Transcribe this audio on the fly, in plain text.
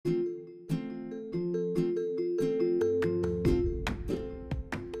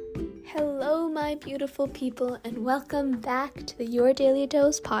beautiful people, and welcome back to the Your Daily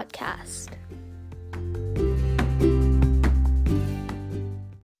Dose podcast.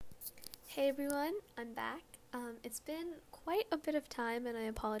 Hey everyone, I'm back. It's been quite a bit of time, and I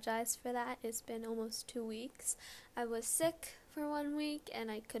apologize for that. It's been almost 2 weeks. I was sick for 1 week,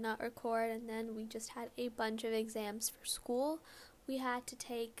 and I could not record, and then we just had a bunch of exams for school. We had to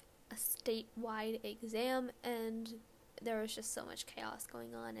take a statewide exam, and there was just so much chaos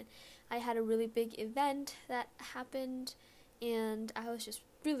going on, and I had a really big event that happened, and I was just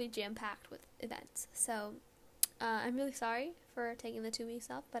really jam-packed with events. So I'm really sorry for taking the 2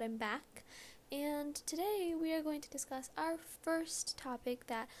 weeks off, but I'm back, and today we are going to discuss our first topic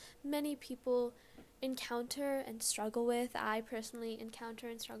that many people encounter and struggle with. I personally encounter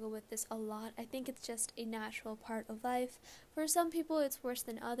and struggle with this a lot. I think it's just a natural part of life. For some people it's worse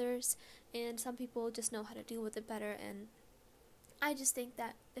than others, and some people just know how to deal with it better, and I just think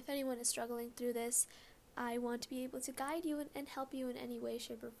that if anyone is struggling through this, I want to be able to guide you and help you in any way,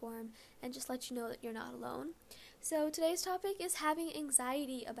 shape, or form, and just let you know that you're not alone. So today's topic is having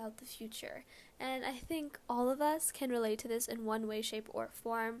anxiety about the future, and I think all of us can relate to this in one way, shape, or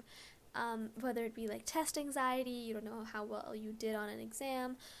form. Whether it be like test anxiety, you don't know how well you did on an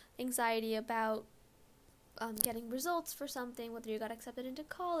exam, anxiety about getting results for something, whether you got accepted into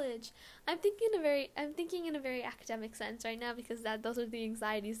college. I'm thinking in a very academic sense right now, because those are the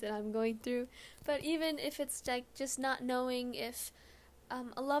anxieties that I'm going through. But even if it's like just not knowing if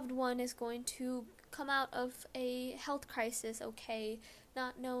a loved one is going to come out of a health crisis okay,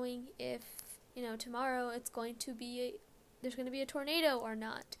 not knowing if tomorrow there's going to be a tornado or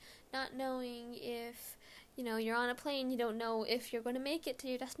not knowing if you're on a plane, you don't know if you're going to make it to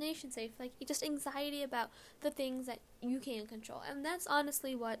your destination safe, like just anxiety about the things that you can't control. And that's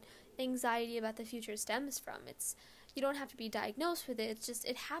honestly what anxiety about the future stems from. You don't have to be diagnosed with it, it's just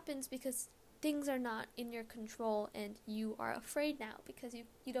it happens because things are not in your control, and you are afraid now because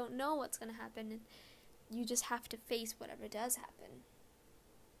you don't know what's going to happen, and you just have to face whatever does happen.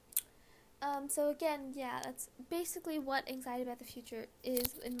 So again, that's basically what anxiety about the future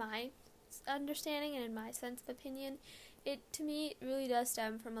is in my understanding and in my sense of opinion. To me, it really does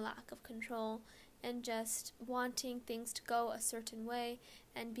stem from a lack of control and just wanting things to go a certain way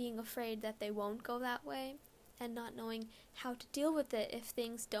and being afraid that they won't go that way and not knowing how to deal with it if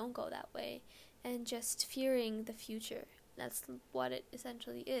things don't go that way, and just fearing the future. That's what it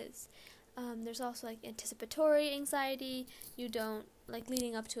essentially is. There's also like anticipatory anxiety. You don't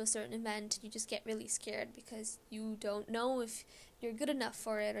leading up to a certain event, you just get really scared because you don't know if you're good enough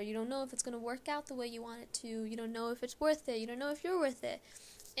for it, or you don't know if it's going to work out the way you want it to. You don't know if it's worth it. You don't know if you're worth it.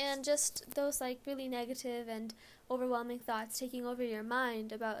 And just those really negative and overwhelming thoughts taking over your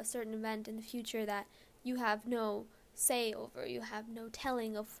mind about a certain event in the future that you have no say over. You have no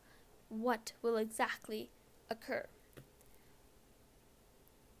telling of what will exactly occur.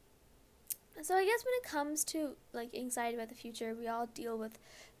 So I guess when it comes to anxiety about the future, we all deal with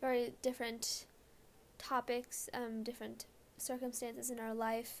very different topics, different circumstances in our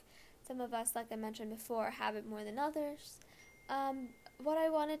life. Some of us, like I mentioned before, have it more than others. What I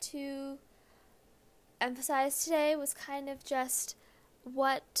wanted to emphasize today was kind of just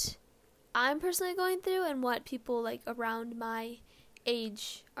what I'm personally going through and what people around my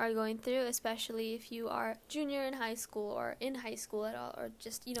age are going through, especially if you are junior in high school or in high school at all, or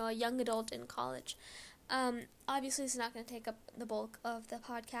just a young adult in college. Obviously this is not going to take up the bulk of the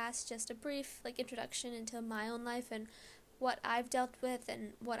podcast, just a brief introduction into my own life and what I've dealt with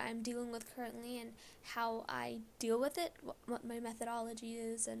and what I'm dealing with currently and how I deal with it, what my methodology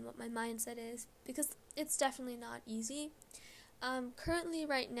is and what my mindset is, because it's definitely not easy. Currently,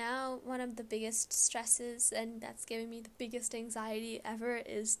 right now, one of the biggest stresses, and that's giving me the biggest anxiety ever,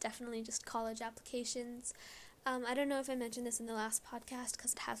 is definitely just college applications. I don't know if I mentioned this in the last podcast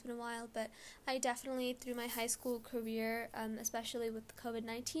because it has been a while, but I definitely, through my high school career, especially with the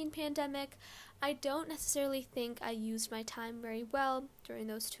COVID-19 pandemic, I don't necessarily think I used my time very well during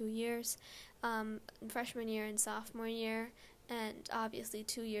those 2 years, freshman year and sophomore year. And obviously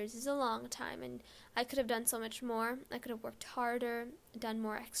 2 years is a long time, and I could have done so much more. I could have worked harder, done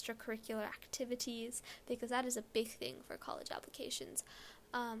more extracurricular activities, because that is a big thing for college applications.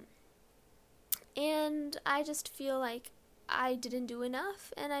 And I just feel like I didn't do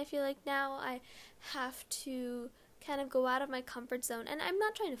enough, and I feel like now I have to kind of go out of my comfort zone. And I'm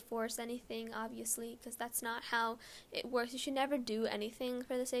not trying to force anything, obviously, because that's not how it works. You should never do anything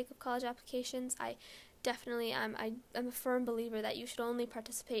for the sake of college applications. I'm a firm believer that you should only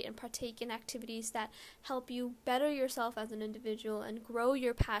participate and partake in activities that help you better yourself as an individual and grow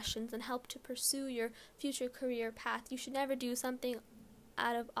your passions and help to pursue your future career path. You should never do something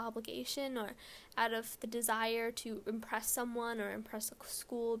out of obligation or out of the desire to impress someone or impress a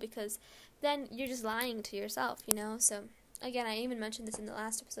school, because then you're just lying to yourself, So again, I even mentioned this in the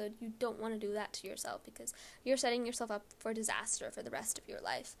last episode, you don't want to do that to yourself because you're setting yourself up for disaster for the rest of your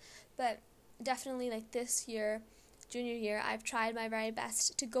life. But definitely, like, this year, junior year, I've tried my very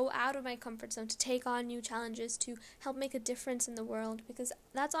best to go out of my comfort zone, to take on new challenges, to help make a difference in the world, because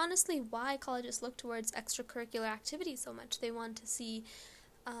that's honestly why colleges look towards extracurricular activities so much. They want to see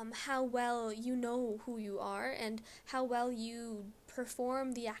how well you know who you are and how well you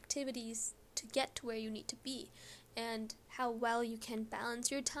perform the activities to get to where you need to be, and how well you can balance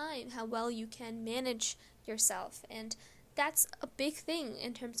your time, how well you can manage yourself. And that's a big thing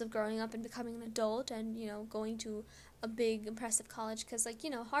in terms of growing up and becoming an adult and, going to a big, impressive college, because,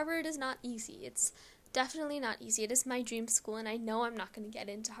 Harvard is not easy. It's definitely not easy. It is my dream school, and I know I'm not going to get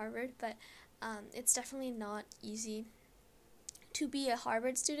into Harvard, but it's definitely not easy to be a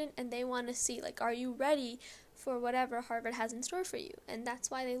Harvard student, and they want to see, are you ready for whatever Harvard has in store for you? And that's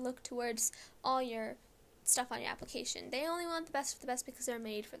why they look towards all your stuff on your application. They only want the best of the best because they're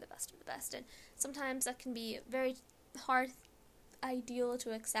made for the best of the best, and sometimes that can be very hard ideal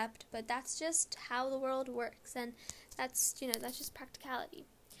to accept, but that's just how the world works, and that's just practicality.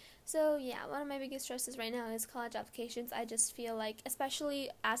 So yeah, one of my biggest stresses right now is college applications. I just feel like, especially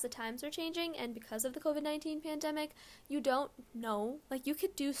as the times are changing and because of the COVID-19 pandemic, you don't know, you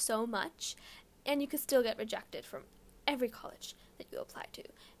could do so much and you could still get rejected from every college that you apply to.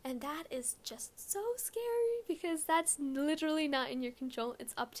 And that is just so scary because that's literally not in your control.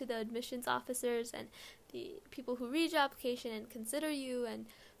 It's up to the admissions officers and the people who read your application and consider you, and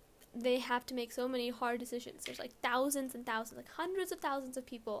they have to make so many hard decisions. There's thousands and thousands, hundreds of thousands of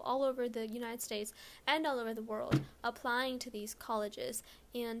people all over the United States and all over the world applying to these colleges,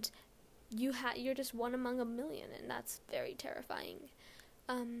 and you're just one among a million, and that's very terrifying.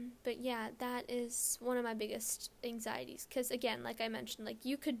 But yeah, that is one of my biggest anxieties, because again, like I mentioned,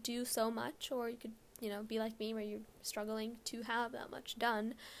 you could do so much, or you could, be like me where you're struggling to have that much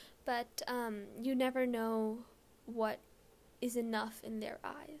done, but you never know what is enough in their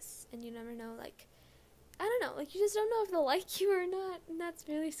eyes, and you never know, I don't know, you just don't know if they'll like you or not, and that's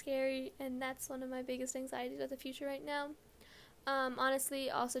really scary, and that's one of my biggest anxieties about the future right now. Honestly,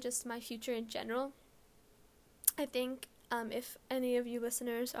 also just my future in general. I think if any of you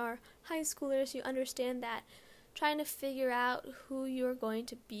listeners are high schoolers, you understand that trying to figure out who you're going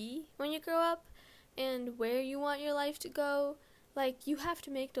to be when you grow up and where you want your life to go, you have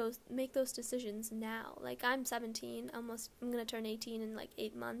to make those decisions now. I'm 17, I'm gonna turn 18 in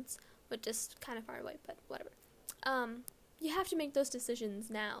 8 months, but just kind of far away, but whatever. You have to make those decisions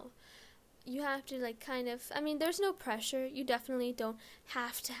now. You have to there's no pressure. You definitely don't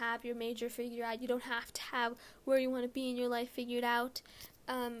have to have your major figured out. You don't have to have where you want to be in your life figured out.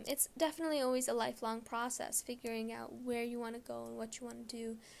 It's definitely always a lifelong process, figuring out where you want to go and what you want to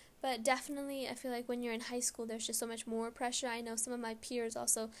do. But definitely, I feel like when you're in high school, there's just so much more pressure. I know some of my peers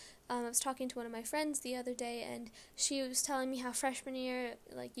also. I was talking to one of my friends the other day, and she was telling me how freshman year,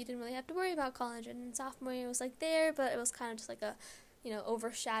 you didn't really have to worry about college, and sophomore year was there, but it was kind of just a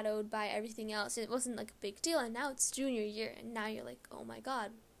overshadowed by everything else. It wasn't a big deal, and now it's junior year, and now you're oh my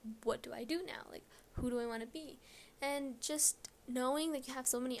god, what do I do now? Who do I want to be? And just knowing that you have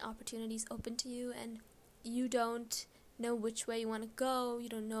so many opportunities open to you, and you don't know which way you want to go, you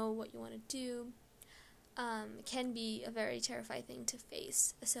don't know what you want to do, can be a very terrifying thing to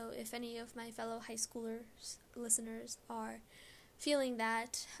face. So if any of my fellow high schoolers listeners are feeling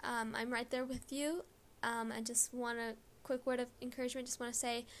that, I'm right there with you. I just want to quick word of encouragement, just want to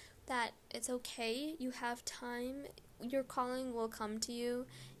say that it's okay, you have time, your calling will come to you,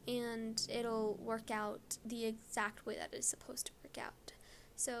 and it'll work out the exact way that it's supposed to work out.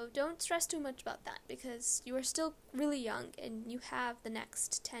 So don't stress too much about that, because you are still really young, and you have the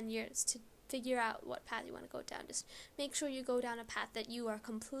next 10 years to figure out what path you want to go down. Just make sure you go down a path that you are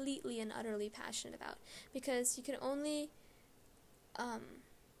completely and utterly passionate about, because you can only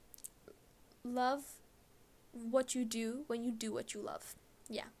love what you do when you do what you love.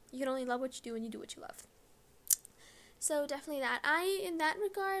 Yeah, you can only love what you do when you do what you love. So definitely that. In that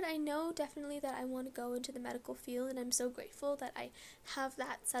regard, I know definitely that I want to go into the medical field, and I'm so grateful that I have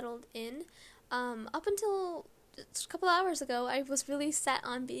that settled in. Up until just a couple hours ago, I was really set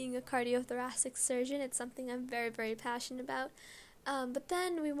on being a cardiothoracic surgeon. It's something I'm very, very passionate about. But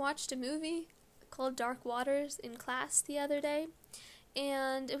then we watched a movie called Dark Waters in class the other day,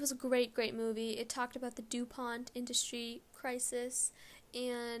 and it was a great, great movie. It talked about the DuPont industry crisis,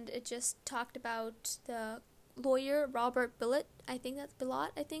 and it just talked about the lawyer Robert Bilott,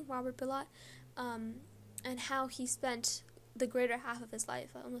 Robert Bilott, and how he spent the greater half of his life,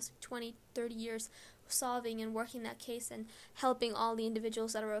 almost 20, 30 years, solving and working that case and helping all the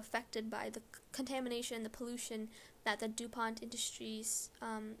individuals that are affected by the contamination, the pollution that the DuPont Industries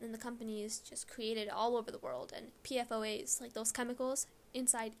and the companies just created all over the world. And PFOAs, like those chemicals,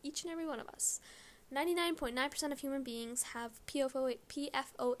 inside each and every one of us. 99.9% of human beings have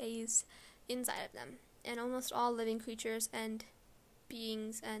PFOAs inside of them. And almost all living creatures and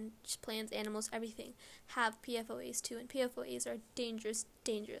beings and plants, animals, everything have PFOAs too. And PFOAs are dangerous,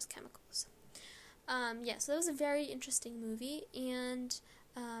 dangerous chemicals. So that was a very interesting movie. And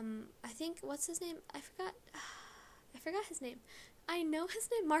I think, what's his name? I forgot his name. I know his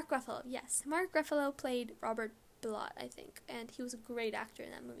name, Mark Ruffalo. Yes, Mark Ruffalo played Robert Bilott, I think, and he was a great actor in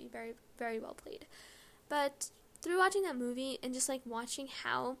that movie, very, very well played. But through watching that movie and just like watching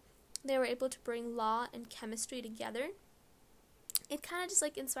how they were able to bring law and chemistry together, it kind of just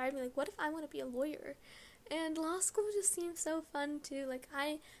like inspired me, like, what if I want to be a lawyer? And law school just seems so fun too. Like,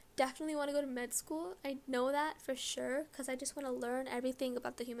 I definitely want to go to med school. I know that for sure, because I just want to learn everything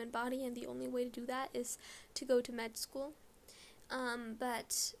about the human body, and the only way to do that is to go to med school.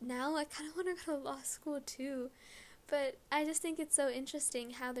 But now I kind of want to go to law school too. But I just think it's so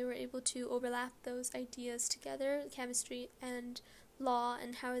interesting how they were able to overlap those ideas together, chemistry and law,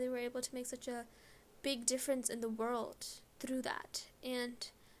 and how they were able to make such a big difference in the world through that. And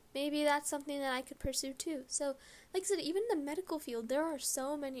maybe that's something that I could pursue too. So, like I said, even in the medical field, there are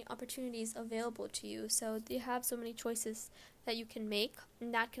so many opportunities available to you. So you have so many choices that you can make,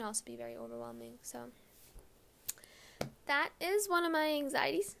 and that can also be very overwhelming. So that is one of my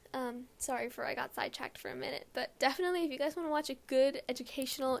anxieties. Sorry for I got sidetracked for a minute, but definitely if you guys want to watch a good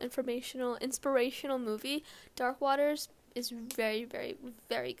educational, informational, inspirational movie, Dark Waters is very, very,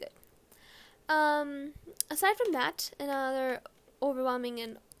 very good. Aside from that, another overwhelming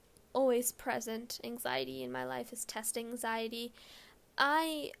and always present anxiety in my life is test anxiety.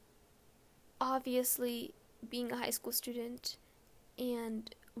 I, obviously, being a high school student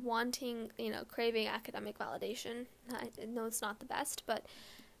and wanting, craving academic validation, I know it's not the best, but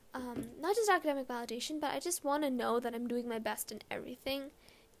not just academic validation, but I just want to know that I'm doing my best in everything.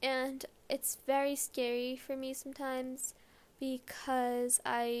 And it's very scary for me sometimes, because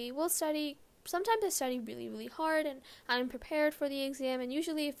I will study. Sometimes I study really, really hard, and I'm prepared for the exam, and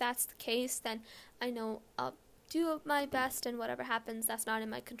usually if that's the case, then I know I'll do my best, and whatever happens, that's not in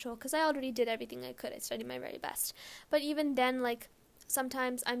my control, because I already did everything I could. I studied my very best. But even then, like,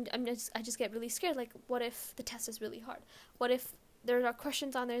 sometimes I just get really scared. Like, what if the test is really hard? What if there are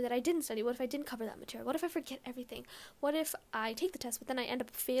questions on there that I didn't study? What if I didn't cover that material? What if I forget everything? What if I take the test, but then I end up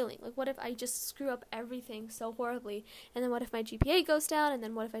failing? Like, what if I just screw up everything so horribly? And then what if my GPA goes down? And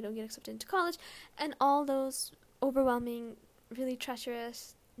then what if I don't get accepted into college? And all those overwhelming, really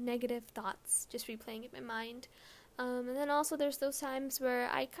treacherous, negative thoughts just replaying in my mind. And then also there's those times where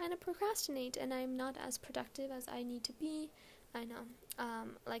I kind of procrastinate and I'm not as productive as I need to be. I know.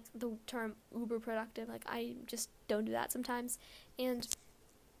 Like the term uber productive, like I just don't do that sometimes. And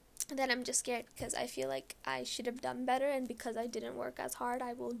then I'm just scared because I feel like I should have done better, and because I didn't work as hard,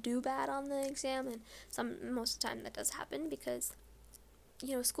 I will do bad on the exam. And most of the time that does happen, because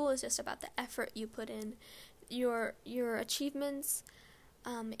school is just about the effort you put in, your achievements.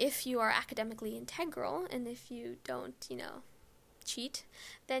 If you are academically integral, and if you don't cheat,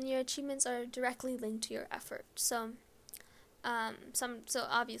 then your achievements are directly linked to your effort. So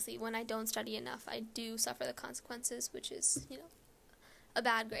obviously when I don't study enough, I do suffer the consequences, which is, a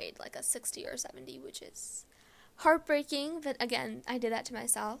bad grade, like a 60 or 70, which is heartbreaking, but again, I did that to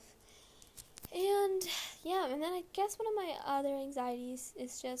myself. And then I guess one of my other anxieties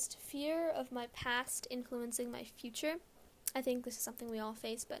is just fear of my past influencing my future. I think this is something we all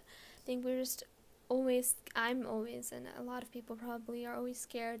face, but I think I'm always, and a lot of people probably are always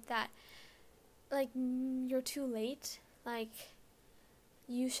scared that, like, you're too late. Like,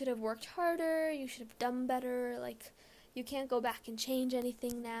 you should have worked harder, you should have done better, like, you can't go back and change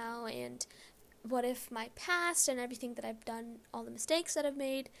anything now, and what if my past and everything that I've done, all the mistakes that I've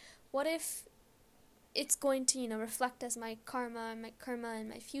made, what if it's going to, reflect as my karma in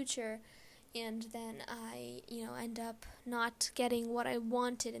my future, and then I, end up not getting what I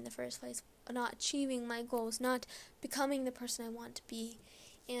wanted in the first place, not achieving my goals, not becoming the person I want to be.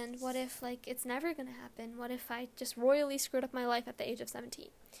 And what if, like, it's never going to happen? What if I just royally screwed up my life at the age of 17?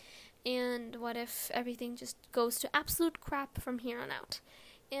 And what if everything just goes to absolute crap from here on out?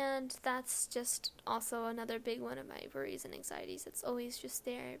 And that's just also another big one of my worries and anxieties. It's always just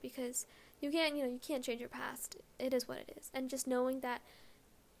there, because you can't change your past. It is what it is. And just knowing that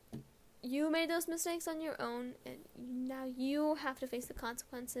you made those mistakes on your own, and now you have to face the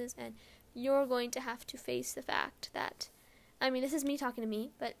consequences, and you're going to have to face the fact that I mean, this is me talking to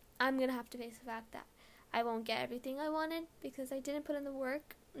me, but I'm going to have to face the fact that I won't get everything I wanted because I didn't put in the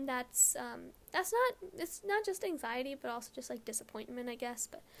work. It's not just anxiety, but also just like disappointment, I guess,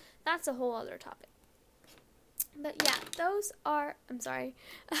 but that's a whole other topic. But yeah, those are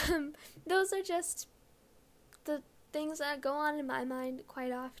just the things that go on in my mind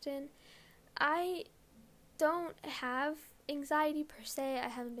quite often. I don't have anxiety per se. I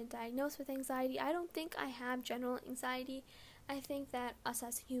haven't been diagnosed with anxiety. I don't think I have general anxiety. I think that us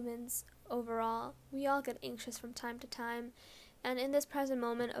as humans overall, we all get anxious from time to time. And in this present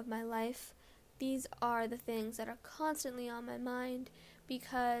moment of my life, these are the things that are constantly on my mind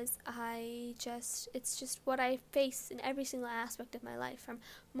because it's just what I face in every single aspect of my life, from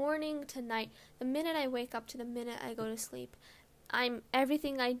morning to night. The minute I wake up to the minute I go to sleep,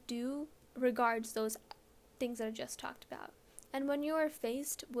 everything I do regards those things that I just talked about. And when you are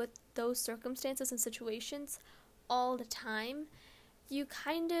faced with those circumstances and situations all the time, you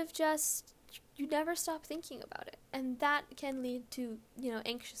kind of you never stop thinking about it. And that can lead to,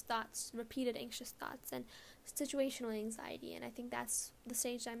 anxious thoughts, repeated anxious thoughts, and situational anxiety. And I think that's the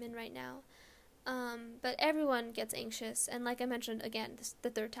stage I'm in right now. But everyone gets anxious. And like I mentioned, again, this the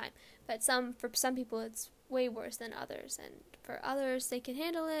third time. But for some people, it's way worse than others. And for others, they can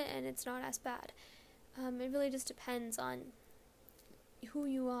handle it, and it's not as bad. It really just depends on who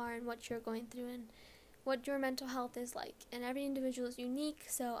you are and what you're going through and what your mental health is like. And every individual is unique,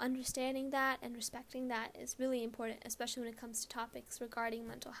 so understanding that and respecting that is really important, especially when it comes to topics regarding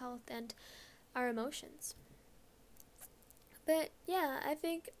mental health and our emotions. But yeah, I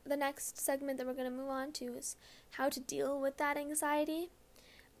think the next segment that we're going to move on to is how to deal with that anxiety.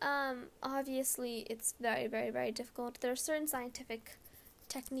 Obviously, it's very, very, very difficult. There are certain scientific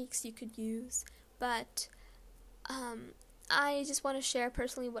techniques you could use, but I just want to share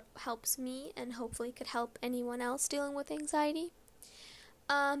personally what helps me and hopefully could help anyone else dealing with anxiety.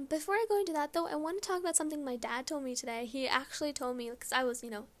 Before I go into that, though, I want to talk about something my dad told me today. He actually told me, because I was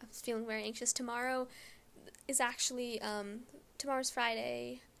feeling very anxious. Tomorrow is actually, tomorrow's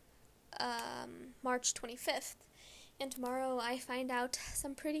Friday, March 25th. And tomorrow I find out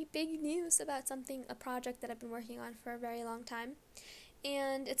some pretty big news about a project that I've been working on for a very long time.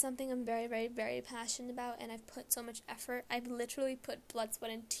 And it's something I'm very, very, very passionate about, and I've put so much effort. I've literally put blood, sweat,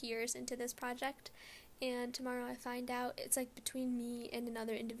 and tears into this project. And tomorrow I find out it's like between me and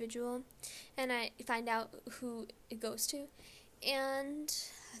another individual, and I find out who it goes to. And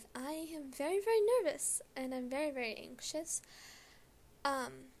I am very, very nervous, and I'm very, very anxious.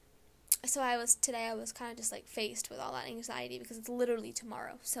 So I was kind of just like faced with all that anxiety because it's literally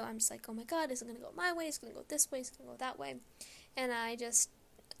tomorrow. So I'm just like, oh my god, is it going to go my way? Is it going to go this way? Is it going to go that way? And I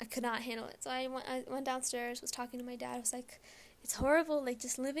could not handle it. So I went downstairs, was talking to my dad. I was like, it's horrible. Like,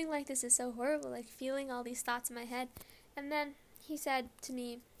 just living like this is so horrible. Like, feeling all these thoughts in my head. And then he said to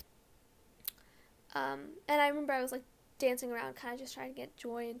me, and I remember I was like dancing around, kind of just trying to get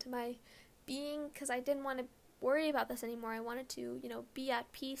joy into my being, because I didn't want to worry about this anymore. I wanted to, be at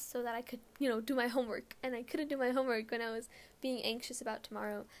peace so that I could, do my homework. And I couldn't do my homework when I was being anxious about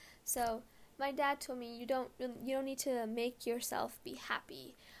tomorrow. So my dad told me you don't need to make yourself be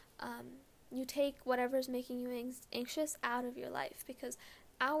happy. You take whatever's making you anxious out of your life, because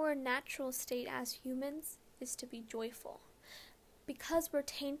our natural state as humans is to be joyful. Because we're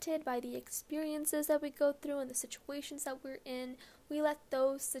tainted by the experiences that we go through and the situations that we're in, we let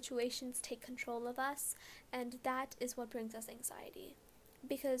those situations take control of us, and that is what brings us anxiety.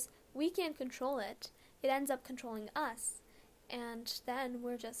 Because we can't control it, it ends up controlling us, and then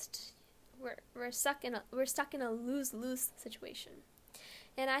we're stuck in a lose-lose situation.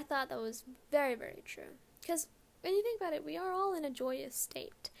 And I thought that was very, very true. Because when you think about it, we are all in a joyous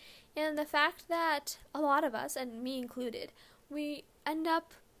state. And the fact that a lot of us, and me included, we end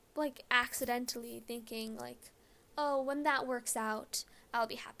up like accidentally thinking like, oh, when that works out, I'll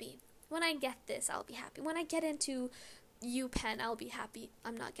be happy. When I get this, I'll be happy. When I get into UPenn, I'll be happy.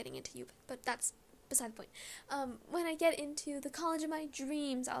 I'm not getting into UPenn, but that's beside the point. When I get into the college of my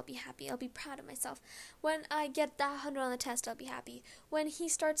dreams, I'll be happy. I'll be proud of myself. When I get that 100 on the test, I'll be happy. When he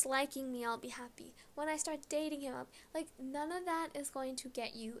starts liking me, I'll be happy. When I start dating him, none of that is going to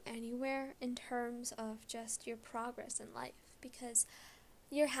get you anywhere in terms of just your progress in life, because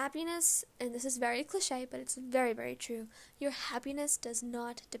your happiness, and this is very cliche, but it's very, very true, your happiness does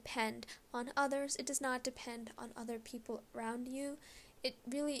not depend on others. It does not depend on other people around you. It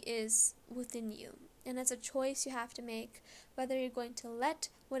really is within you, and it's a choice you have to make, whether you're going to let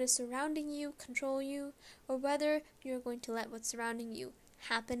what is surrounding you control you, or whether you're going to let what's surrounding you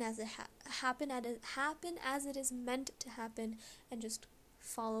happen as it is meant to happen, and just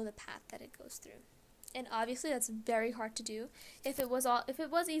follow the path that it goes through. And obviously that's very hard to do. If it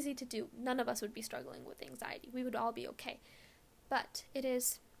was easy to do, none of us would be struggling with anxiety. We would all be okay. But it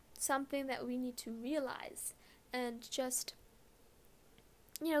is something that we need to realize and just,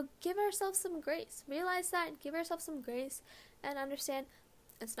 give ourselves some grace. Realize that, give ourselves some grace, and understand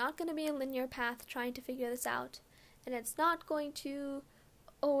it's not going to be a linear path trying to figure this out. And it's not going to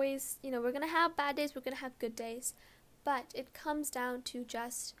always, we're going to have bad days, we're going to have good days. But it comes down to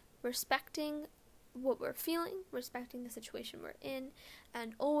just respecting what we're feeling, respecting the situation we're in,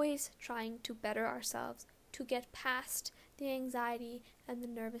 and always trying to better ourselves to get past the anxiety and the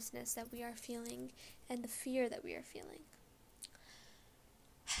nervousness that we are feeling and the fear that we are feeling.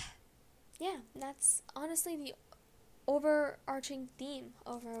 Yeah, that's honestly the overarching theme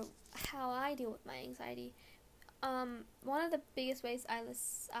over how I deal with my anxiety. One of the biggest ways I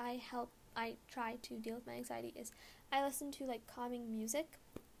try to deal with my anxiety is I listen to calming music.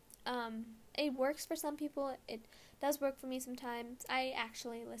 It works for some people. It does work for me sometimes. I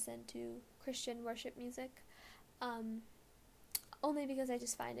actually listen to Christian worship music, only because I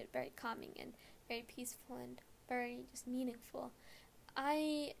just find it very calming and very peaceful and very just meaningful.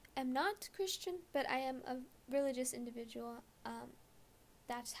 I am not Christian, but I am a religious individual.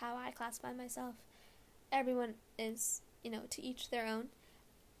 That's how I classify myself. Everyone is, to each their own.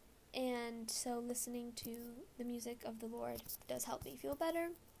 And so listening to the music of the Lord does help me feel better.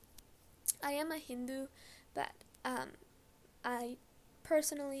 I am a Hindu, but I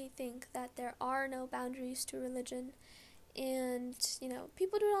personally think that there are no boundaries to religion. And,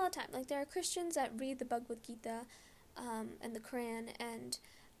 people do it all the time. There are Christians that read the Bhagavad Gita and the Quran, and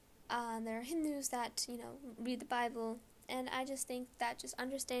there are Hindus that, read the Bible. And I just think that just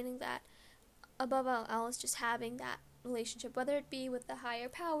understanding that, above all else, just having that relationship, whether it be with the higher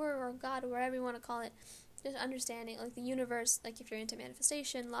power or God or whatever you want to call it, just understanding, the universe, if you're into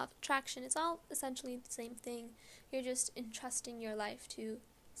manifestation, law of attraction, it's all essentially the same thing. You're just entrusting your life to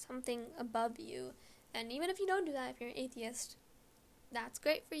something above you. And even if you don't do that, if you're an atheist, that's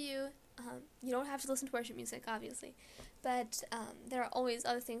great for you. You don't have to listen to worship music, obviously. But there are always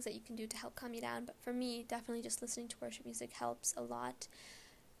other things that you can do to help calm you down. But for me, definitely just listening to worship music helps a lot.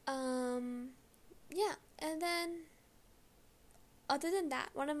 Yeah, and then other than that,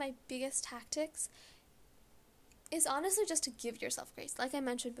 one of my biggest tactics is honestly just to give yourself grace. Like I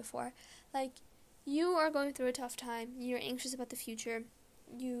mentioned before, you are going through a tough time, you're anxious about the future,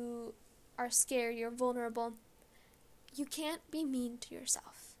 you are scared, you're vulnerable. You can't be mean to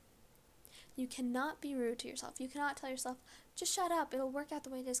yourself. You cannot be rude to yourself. You cannot tell yourself, just shut up, it'll work out the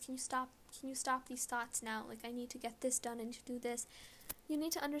way it is. Can you stop these thoughts now? I need to get this done, I need to do this. You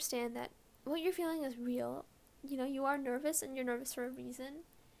need to understand that what you're feeling is real. You are nervous, and you're nervous for a reason.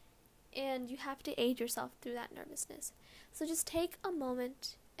 And you have to aid yourself through that nervousness. So just take a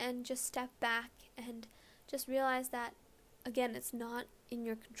moment and just step back and just realize that, again, it's not in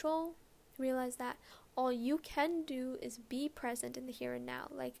your control. Realize that all you can do is be present in the here and now.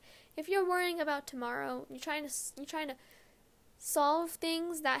 If you're worrying about tomorrow, you're trying to solve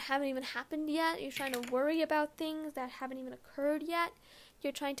things that haven't even happened yet. You're trying to worry about things that haven't even occurred yet.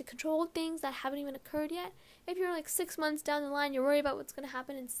 You're trying to control things that haven't even occurred yet. If you're 6 months down the line, you're worried about what's going to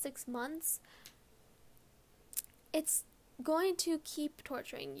happen in 6 months, it's going to keep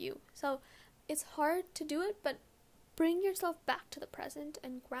torturing you. So it's hard to do it, but bring yourself back to the present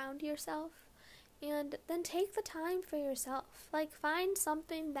and ground yourself. And then take the time for yourself. Find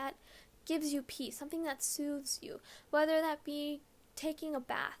something that gives you peace, something that soothes you. Whether that be taking a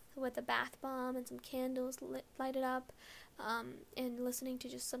bath with a bath bomb and some candles lighted up, and listening to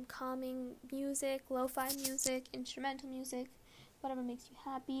just some calming music, lo-fi music, instrumental music, whatever makes you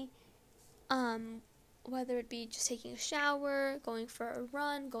happy. Whether it be just taking a shower, going for a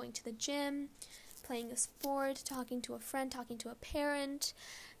run, going to the gym, playing a sport, talking to a friend, talking to a parent,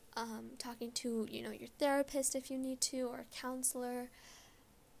 talking to, your therapist if you need to, or a counselor,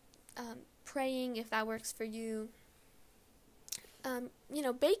 praying if that works for you.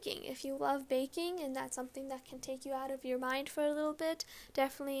 Baking. If you love baking and that's something that can take you out of your mind for a little bit,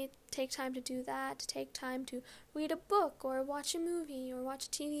 definitely take time to do that. Take time to read a book or watch a movie or watch a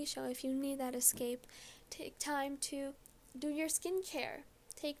TV show if you need that escape. Take time to do your skincare.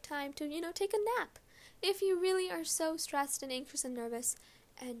 Take time to, take a nap. If you really are so stressed and anxious and nervous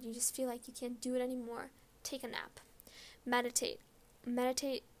and you just feel like you can't do it anymore, take a nap. Meditate.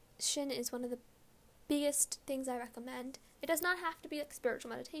 Meditation is one of the biggest things I recommend. It does not have to be spiritual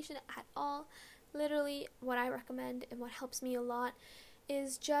meditation at all. Literally, what I recommend and what helps me a lot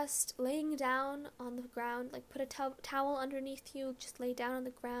is just laying down on the ground, put a towel underneath you, just lay down on the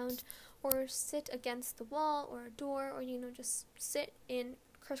ground, or sit against the wall or a door, or, just sit in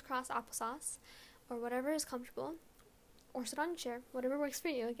crisscross applesauce, or whatever is comfortable, or sit on a chair, whatever works for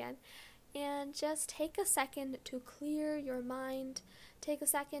you again, and just take a second to clear your mind. Take a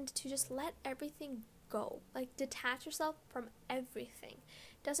second to just let everything go. Like, detach yourself from everything.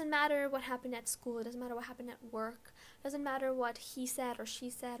 It doesn't matter what happened at school. It doesn't matter what happened at work. It doesn't matter what he said or she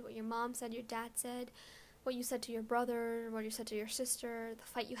said, what your mom said, your dad said, what you said to your brother, what you said to your sister, the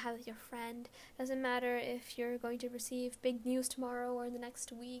fight you had with your friend. Doesn't matter if you're going to receive big news tomorrow or in the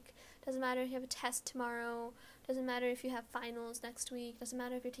next week. Doesn't matter if you have a test tomorrow. Doesn't matter if you have finals next week. Doesn't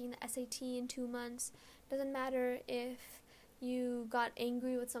matter if you're taking the SAT in 2 months. Doesn't matter if you got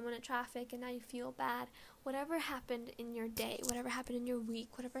angry with someone in traffic and now you feel bad. Whatever happened in your day, whatever happened in your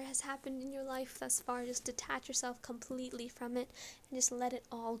week, whatever has happened in your life thus far, just detach yourself completely from it and just let it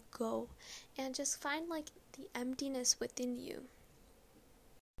all go. And just find the emptiness within you.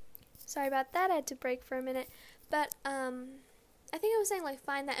 Sorry about that, I had to break for a minute. But I think I was saying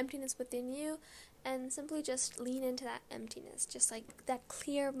find that emptiness within you and simply just lean into that emptiness, just that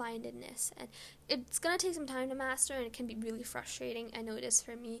clear-mindedness. And it's going to take some time to master, and it can be really frustrating. I know it is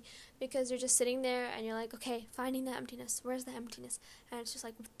for me, because you're just sitting there and you're like, okay, finding the emptiness. Where's the emptiness? And it's just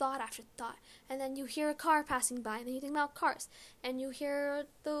thought after thought. And then you hear a car passing by, and then you think about cars. And you hear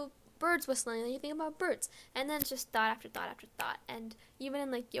the birds whistling, and then you think about birds. And then it's just thought after thought after thought. And even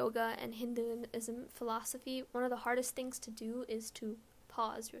in yoga and Hinduism philosophy, one of the hardest things to do is to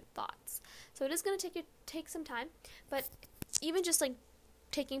pause your thoughts. So it is going to take some time, but even just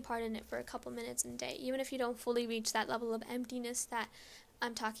taking part in it for a couple minutes in a day, even if you don't fully reach that level of emptiness that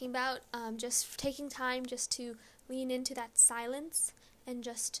I'm talking about, just taking time just to lean into that silence and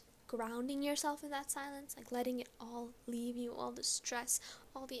just grounding yourself in that silence, letting it all leave you, all the stress,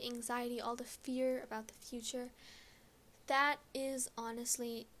 all the anxiety, all the fear about the future. That is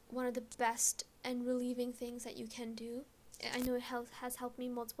honestly one of the best and relieving things that you can do. I know it has helped me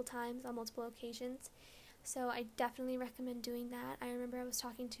multiple times on multiple occasions, so I definitely recommend doing that. I remember I was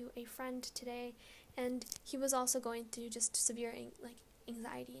talking to a friend today, and he was also going through just severe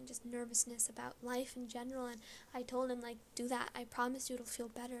anxiety and just nervousness about life in general, and I told him do that. I promise you it'll feel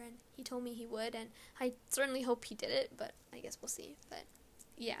better, and he told me he would, and I certainly hope he did it, but I guess we'll see. But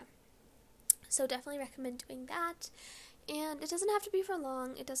yeah, so definitely recommend doing that. And it doesn't have to be for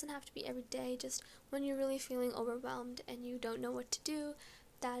long. It doesn't have to be every day. Just when you're really feeling overwhelmed and you don't know what to do,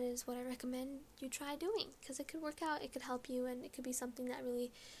 that is what I recommend you try doing, because it could work out, it could help you, and it could be something that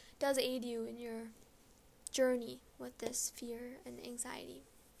really does aid you in your journey with this fear and anxiety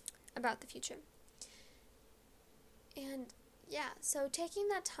about the future. And yeah, so taking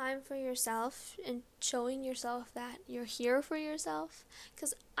that time for yourself and showing yourself that you're here for yourself,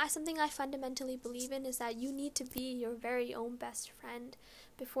 because something I fundamentally believe in is that you need to be your very own best friend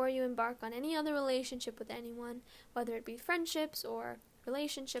before you embark on any other relationship with anyone, whether it be friendships or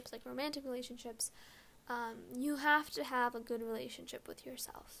relationships, romantic relationships. You have to have a good relationship with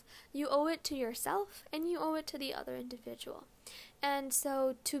yourself. You owe it to yourself, and you owe it to the other individual. And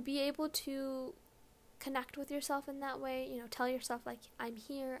so to be able to connect with yourself in that way, tell yourself I'm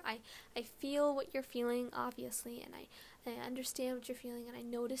here, I feel what you're feeling, obviously, and I understand what you're feeling, and I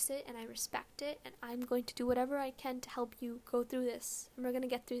notice it, and I respect it, and I'm going to do whatever I can to help you go through this, and we're going to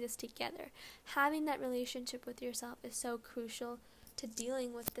get through this together. Having that relationship with yourself is so crucial to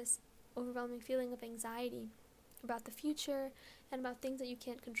dealing with this overwhelming feeling of anxiety about the future and about things that you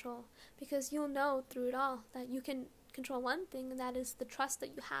can't control, because you'll know through it all that you can control one thing, and that is the trust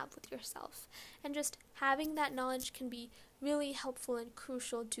that you have with yourself. And just having that knowledge can be really helpful and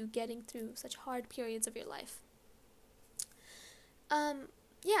crucial to getting through such hard periods of your life.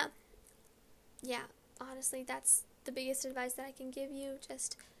 Yeah, honestly, that's the biggest advice that I can give you.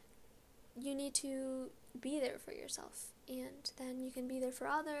 Just, you need to be there for yourself, and then you can be there for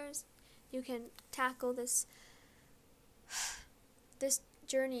others. You can tackle this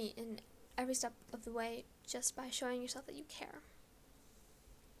journey in every step of the way just by showing yourself that you care.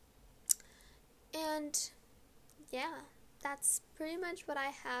 And yeah, that's pretty much what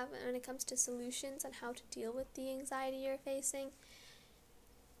I have when it comes to solutions on how to deal with the anxiety you're facing.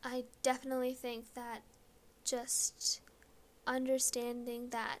 I definitely think that just understanding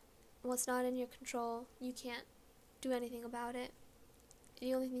that what's not in your control, you can't do anything about it.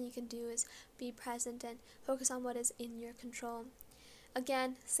 The only thing you can do is be present and focus on what is in your control.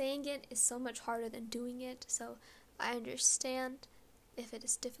 Again, saying it is so much harder than doing it, so I understand if it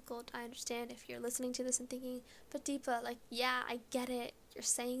is difficult. I understand if you're listening to this and thinking, but Deepa, yeah, I get it, you're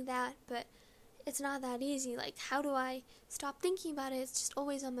saying that, but it's not that easy. How do I stop thinking about it? It's just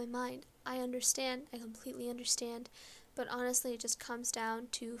always on my mind. I understand, I completely understand, but honestly, it just comes down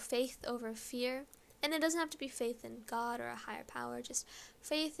to faith over fear. And it doesn't have to be faith in God or a higher power, just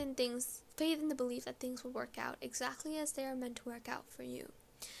faith in things, faith in the belief that things will work out exactly as they are meant to work out for you.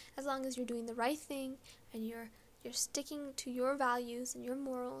 As long as you're doing the right thing and you're sticking to your values and your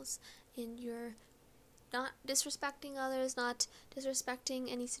morals, and you're not disrespecting others, not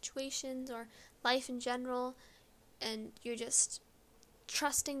disrespecting any situations or life in general, and you're just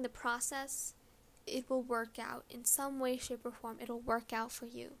trusting the process, it will work out in some way, shape, or form. It'll work out for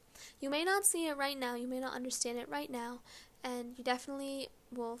you. You may not see it right now, you may not understand it right now, and you definitely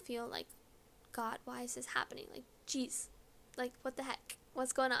will feel like, God, why is this happening? Like, geez, like, what the heck?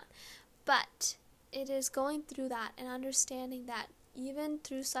 What's going on? But it is going through that and understanding that even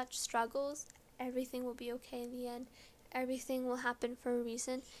through such struggles, everything will be okay in the end. Everything will happen for a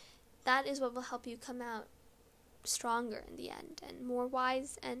reason. That is what will help you come out stronger in the end, and more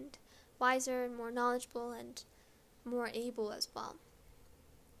wise and wiser and more knowledgeable and more able as well.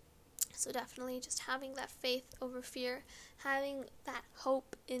 So definitely just having that faith over fear, having that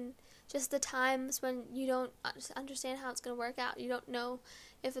hope in just the times when you don't understand how it's going to work out. You don't know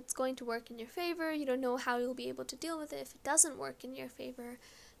if it's going to work in your favor. You don't know how you'll be able to deal with it if it doesn't work in your favor.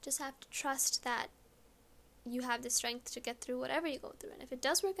 Just have to trust that you have the strength to get through whatever you go through. And if it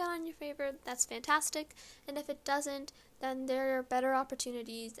does work out in your favor, that's fantastic. And if it doesn't, then there are better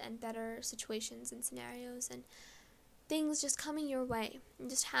opportunities and better situations and scenarios and things just coming your way. And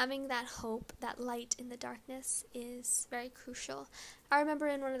just having that hope, that light in the darkness is very crucial. I remember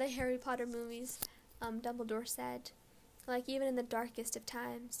in one of the Harry Potter movies, Dumbledore said, like, even in the darkest of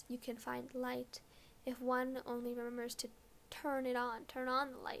times, you can find light if one only remembers to turn on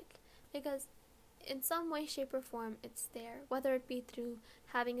the light. Because in some way, shape, or form, it's there. Whether it be through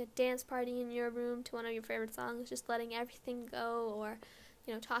having a dance party in your room to one of your favorite songs, just letting everything go, or,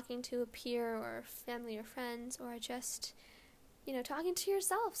 talking to a peer or family or friends, or just, talking to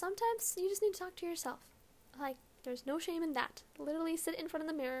yourself. Sometimes you just need to talk to yourself. Like, there's no shame in that. Literally sit in front of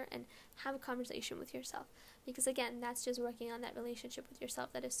the mirror and have a conversation with yourself. Because again, that's just working on that relationship with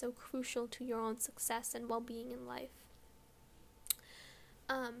yourself that is so crucial to your own success and well-being in life.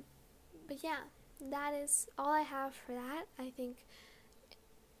 But yeah, that is all I have for that. I think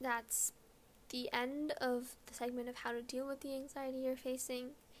that's the end of the segment of how to deal with the anxiety you're facing.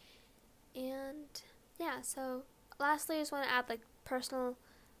 And yeah, so lastly, I just want to add, personally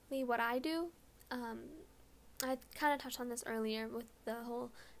what I do. I kind of touched on this earlier with the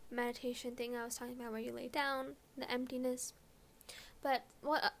whole meditation thing I was talking about, where you lay down, the emptiness. But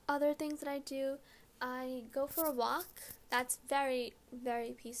what other things that I do? I go for a walk. That's very,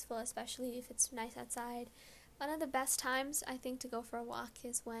 very peaceful, especially if it's nice outside. One of the best times, I think, to go for a walk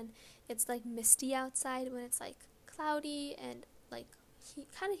is when it's, misty outside, when it's, cloudy and,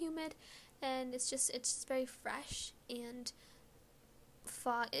 kind of humid, and it's just very fresh, and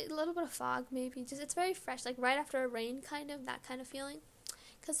fog, a little bit of fog, maybe. Just, it's very fresh, right after a rain, that kind of feeling.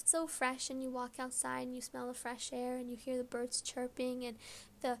 Because it's so fresh, and you walk outside, and you smell the fresh air, and you hear the birds chirping, and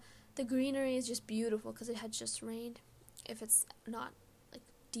the greenery is just beautiful because it had just rained, if it's not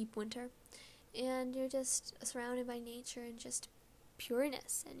deep winter, and you're just surrounded by nature and just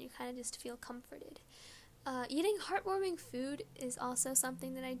pureness, and you kind of just feel comforted. Eating heartwarming food is also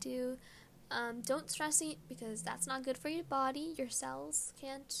something that I do. Don't stress eat, because that's not good for your body. Your cells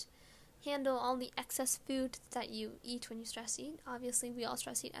can't handle all the excess food that you eat when you stress eat. Obviously, we all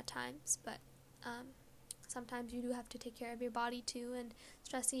stress eat at times, but sometimes you do have to take care of your body too, and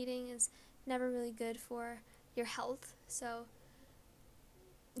stress eating is never really good for your health. So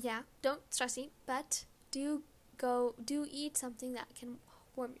yeah, don't stress eat, but do eat something that can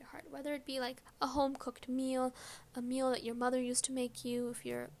warm your heart, whether it be a home cooked meal, a meal that your mother used to make you if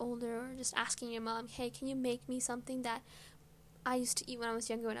you're older, or just asking your mom, hey, can you make me something that I used to eat when I was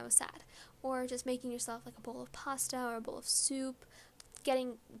younger when I was sad, or just making yourself a bowl of pasta or a bowl of soup,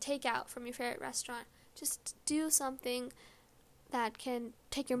 getting takeout from your favorite restaurant. Just do something that can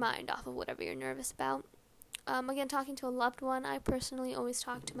take your mind off of whatever you're nervous about. Again, talking to a loved one, I personally always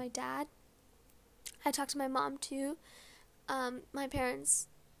talk to my dad. I talk to my mom too. My parents,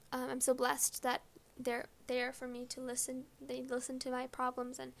 I'm so blessed that they're there for me to listen. They listen to my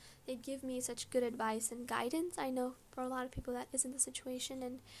problems, and they give me such good advice and guidance. I know for a lot of people that isn't the situation,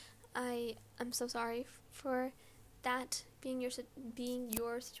 and I'm so sorry for that being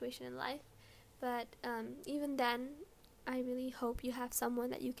your situation in life. But even then, I really hope you have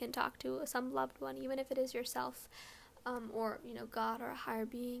someone that you can talk to, some loved one, even if it is yourself, or God or a higher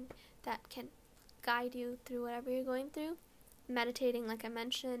being that can guide you through whatever you're going through. Meditating, like I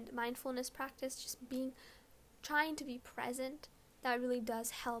mentioned, mindfulness practice, just trying to be present, that really does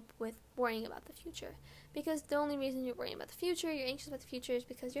help with worrying about the future. Because the only reason you're worrying about the future, you're anxious about the future, is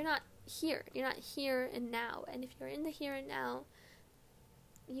because you're not here. You're not here and now. And if you're in the here and now,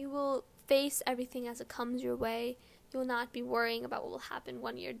 you will face everything as it comes your way. You will not be worrying about what will happen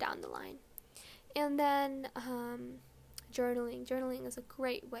 1 year down the line. And then journaling. Journaling is a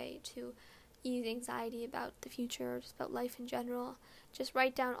great way to ease anxiety about the future, just about life in general. Just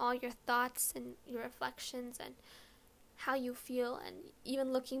write down all your thoughts and your reflections and how you feel, and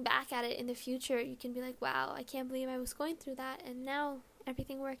even looking back at it in the future, you can be like, wow, I can't believe I was going through that, and now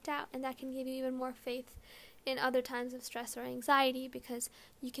everything worked out. And that can give you even more faith in other times of stress or anxiety, because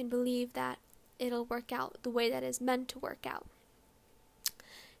you can believe that it'll work out the way that is meant to work out.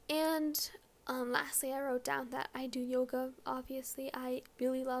 And lastly, I wrote down that I do yoga. Obviously, I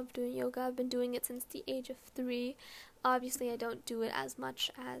really love doing yoga. I've been doing it since the age of 3. Obviously, I don't do it as much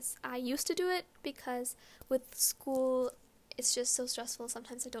as I used to do it, because with school, it's just so stressful.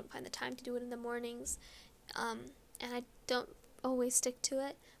 Sometimes I don't find the time to do it in the mornings, and I don't always stick to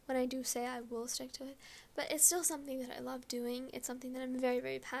it. When I do say I will stick to it, but it's still something that I love doing. It's something that I'm very,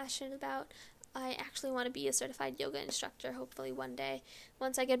 very passionate about. I actually want to be a certified yoga instructor, hopefully one day,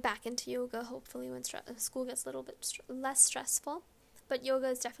 once I get back into yoga, hopefully when school gets a little bit less stressful. But yoga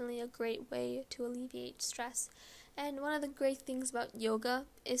is definitely a great way to alleviate stress. And one of the great things about yoga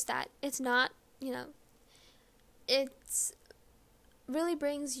is that it's not, it's really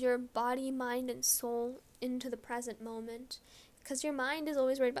brings your body, mind, and soul into the present moment. Because your mind is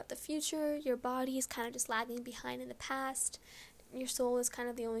always worried about the future, your body is kind of just lagging behind in the past, your soul is kind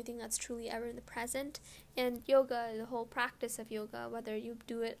of the only thing that's truly ever in the present. And yoga, the whole practice of yoga, whether you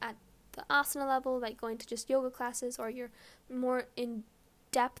do it at the asana level, like going to just yoga classes, or you're more in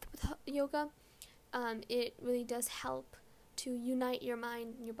depth with yoga, it really does help to unite your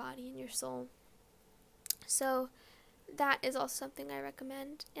mind, your body, and your soul. So that is also something I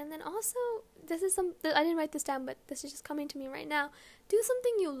recommend. And then also, this is I didn't write this down, but this is just coming to me right now. Do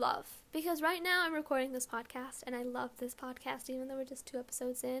something you love, because right now I'm recording this podcast, and I love this podcast, even though we're just 2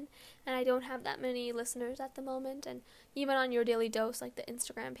 episodes in, and I don't have that many listeners at the moment. And even on Your Daily Dose, like the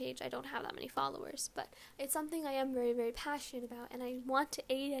Instagram page, I don't have that many followers, but it's something I am very, very passionate about, and I want to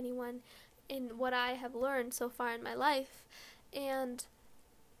aid anyone in what I have learned so far in my life. And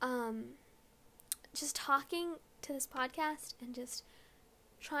just talking to this podcast and just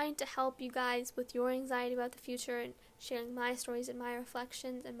trying to help you guys with your anxiety about the future, and sharing my stories and my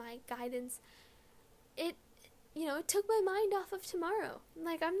reflections and my guidance, it took my mind off of tomorrow.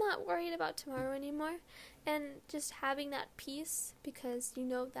 Like, I'm not worried about tomorrow anymore, and just having that peace, because you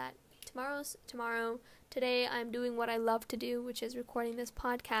know that tomorrow's tomorrow. Today I'm doing what I love to do, which is recording this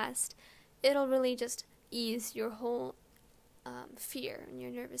podcast. It'll really just ease your whole fear and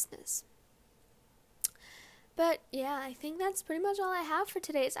your nervousness. But yeah, I think that's pretty much all I have for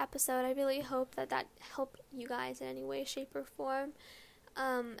today's episode. I really hope that helped you guys in any way, shape, or form.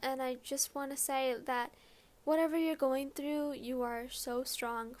 And I just want to say that whatever you're going through, you are so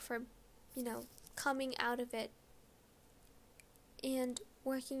strong for, coming out of it and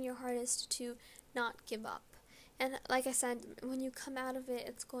working your hardest to not give up. And like I said, when you come out of it,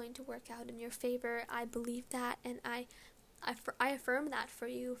 it's going to work out in your favor. I believe that, and I affirm that for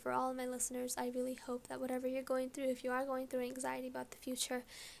you, for all of my listeners. I really hope that whatever you're going through, if you are going through anxiety about the future,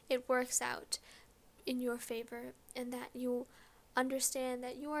 it works out in your favor, and that you understand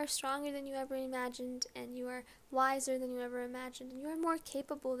that you are stronger than you ever imagined, and you are wiser than you ever imagined, and you are more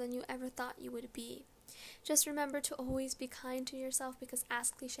capable than you ever thought you would be. Just remember to always be kind to yourself, because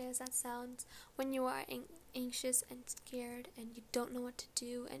as cliche as that sounds, when you are anxious and scared and you don't know what to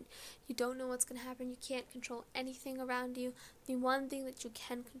do and you don't know what's going to happen, you can't control anything around you, the one thing that you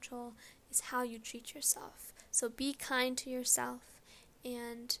can control is how you treat yourself. So be kind to yourself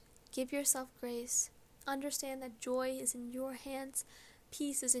and give yourself grace. Understand that joy is in your hands,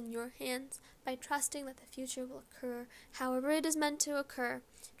 peace is in your hands, by trusting that the future will occur however it is meant to occur,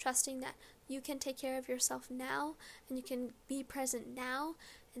 trusting that you can take care of yourself now, and you can be present now,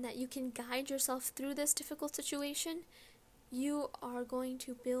 and that you can guide yourself through this difficult situation. You are going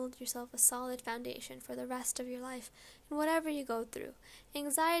to build yourself a solid foundation for the rest of your life, and whatever you go through.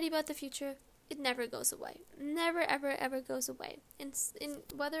 Anxiety about the future, it never goes away. Never, ever, ever goes away. And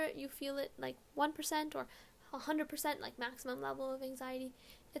whether you feel it like 1% or 100%, like maximum level of anxiety,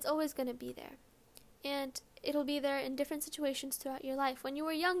 it's always going to be there. And it'll be there in different situations throughout your life. When you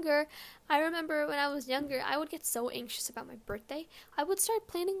were younger, I remember when I was younger, I would get so anxious about my birthday. I would start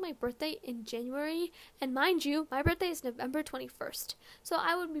planning my birthday in January, and mind you, my birthday is November 21st. So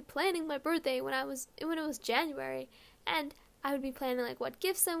I would be planning my birthday when it was January, and I would be planning like what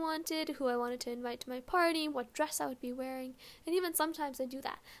gifts I wanted, who I wanted to invite to my party, what dress I would be wearing, and even sometimes I do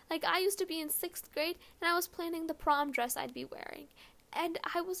that. Like, I used to be in 6th grade, and I was planning the prom dress I'd be wearing. And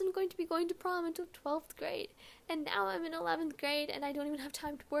I wasn't going to be going to prom until 12th grade. And now I'm in 11th grade and I don't even have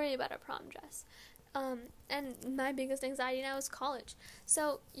time to worry about a prom dress. And my biggest anxiety now is college.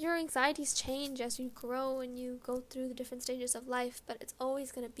 So your anxieties change as you grow and you go through the different stages of life, but it's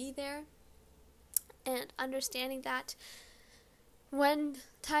always going to be there. And understanding that when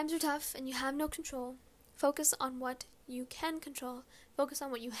times are tough and you have no control, focus on what you can control, focus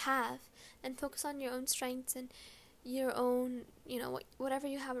on what you have, and focus on your own strengths and your own, whatever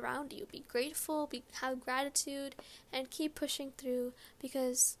you have around you. Be grateful, have gratitude, and keep pushing through,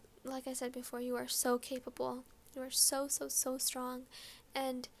 because like I said before, you are so capable. You are so, so, so strong,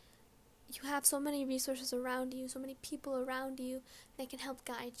 and you have so many resources around you, so many people around you that can help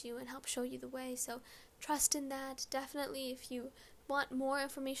guide you and help show you the way. So trust in that. Definitely, if you want more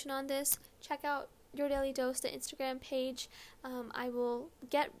information on this, check out Your Daily Dose, the Instagram page. I will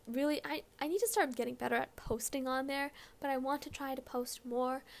get I need to start getting better at posting on there, but I want to try to post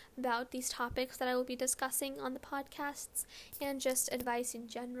more about these topics that I will be discussing on the podcasts, and just advice in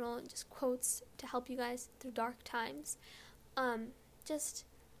general, and just quotes to help you guys through dark times. Just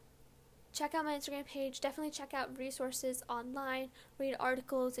check out my Instagram page. Definitely check out resources online. Read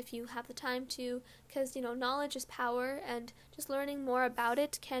articles if you have the time to, because, knowledge is power, and just learning more about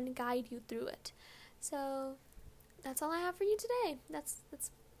it can guide you through it. So that's all I have for you today. That's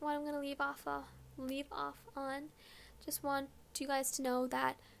what I'm going to leave off on. Just want you guys to know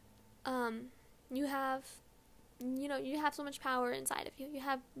that you have so much power inside of you. You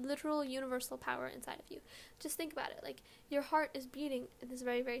have literal universal power inside of you. Just think about it. Like, your heart is beating in this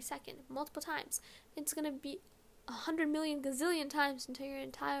very, very second, multiple times. It's going to beat 100 million gazillion times into your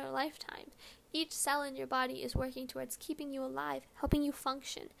entire lifetime. Each cell in your body is working towards keeping you alive, helping you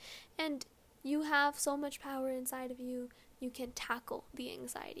function. And you have so much power inside of you. You can tackle the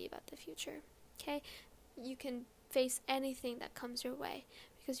anxiety about the future. Okay? You can face anything that comes your way,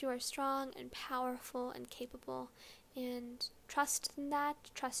 because you are strong and powerful and capable. And trust in that,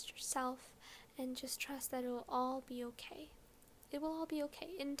 trust yourself, and just trust that it will all be okay. It will all be okay.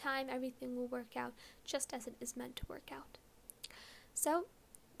 In time, everything will work out just as it is meant to work out. So,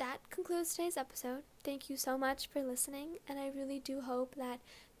 that concludes today's episode. Thank you so much for listening, and I really do hope that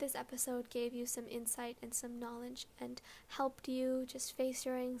this episode gave you some insight and some knowledge and helped you just face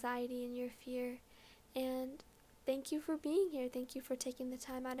your anxiety and your fear. And thank you for being here. Thank you for taking the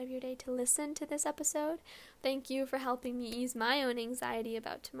time out of your day to listen to this episode. Thank you for helping me ease my own anxiety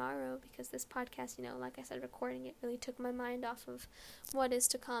about tomorrow, because this podcast, like I said, recording it really took my mind off of what is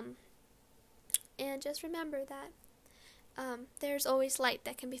to come. And just remember that there's always light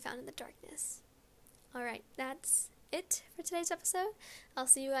that can be found in the darkness. Alright, that's it for today's episode. I'll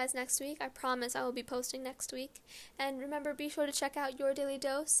see you guys next week. I promise I will be posting next week. And remember, be sure to check out Your Daily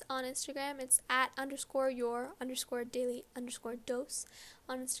Dose on Instagram. It's @your_daily_dose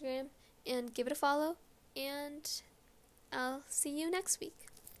on Instagram. And give it a follow. And I'll see you next week.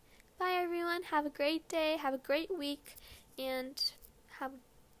 Bye, everyone. Have a great day. Have a great week. And have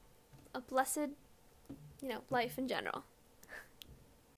a blessed, life in general.